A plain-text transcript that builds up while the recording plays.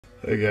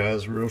Hey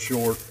guys, real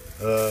short.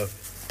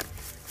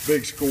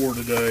 Big score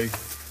today.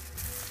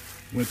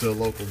 Went to a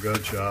local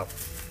gun shop.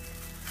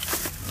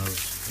 I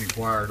was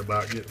inquired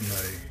about getting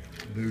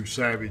a new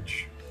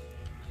Savage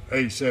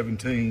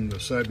A17, the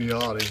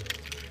semi-auto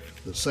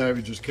that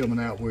Savage is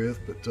coming out with,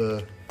 but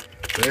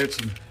they had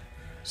some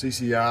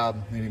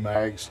CCI mini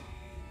mags,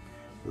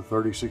 the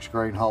 36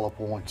 grain hollow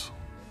points.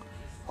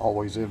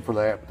 Always in for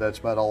that, but that's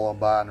about all I'm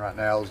buying right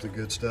now is the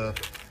good stuff.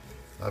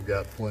 I've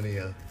got plenty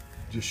of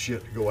just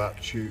shit to go out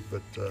and shoot,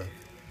 but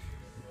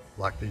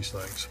like these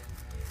things,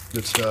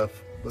 good stuff.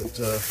 But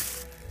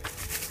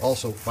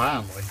also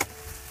finally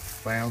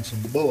found some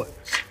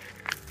bullets.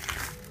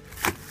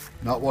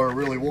 Not what I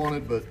really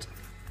wanted, but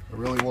I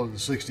really wanted the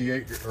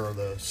 68 or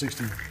the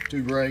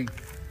 62 grain.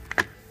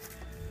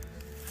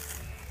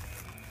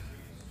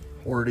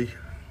 Wordy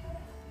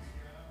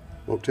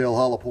Whiptail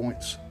hollow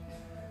points.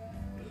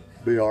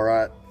 Be all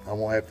right. I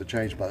won't have to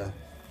change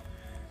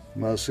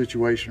my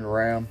situation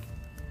around.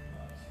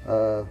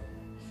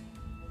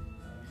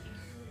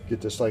 Get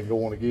this thing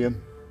going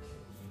again.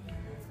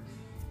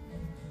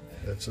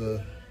 That's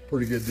a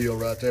pretty good deal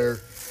right there.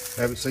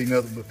 Haven't seen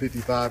nothing but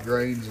 55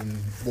 grains and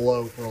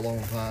below for a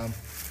long time.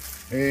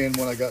 And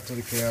when I got to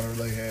the counter,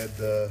 they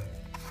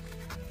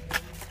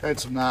had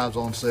some knives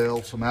on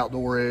sale, some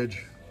Outdoor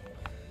Edge,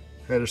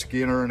 had a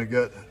Skinner and a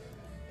gut.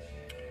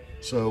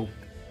 So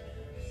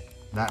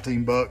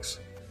 19 bucks.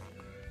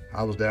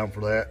 I was down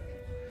for that.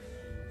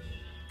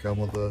 Come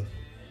with a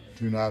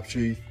 2-knife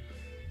sheath.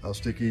 I'll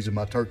stick these in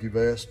my turkey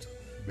vest,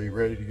 be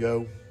ready to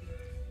go.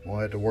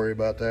 Won't have to worry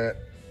about that.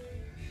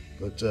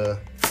 But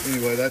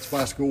anyway, that's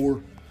my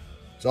score.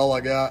 That's all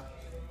I got.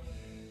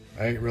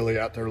 I ain't really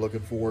out there looking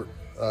for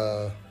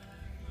it.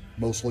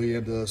 Mostly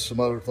into some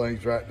other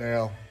things right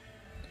now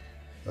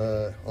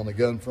on the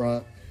gun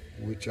front,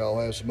 which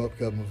I'll have some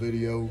upcoming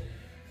video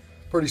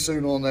pretty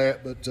soon on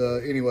that. But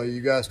anyway,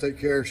 you guys take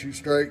care, shoot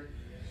straight,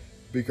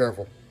 be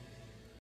careful.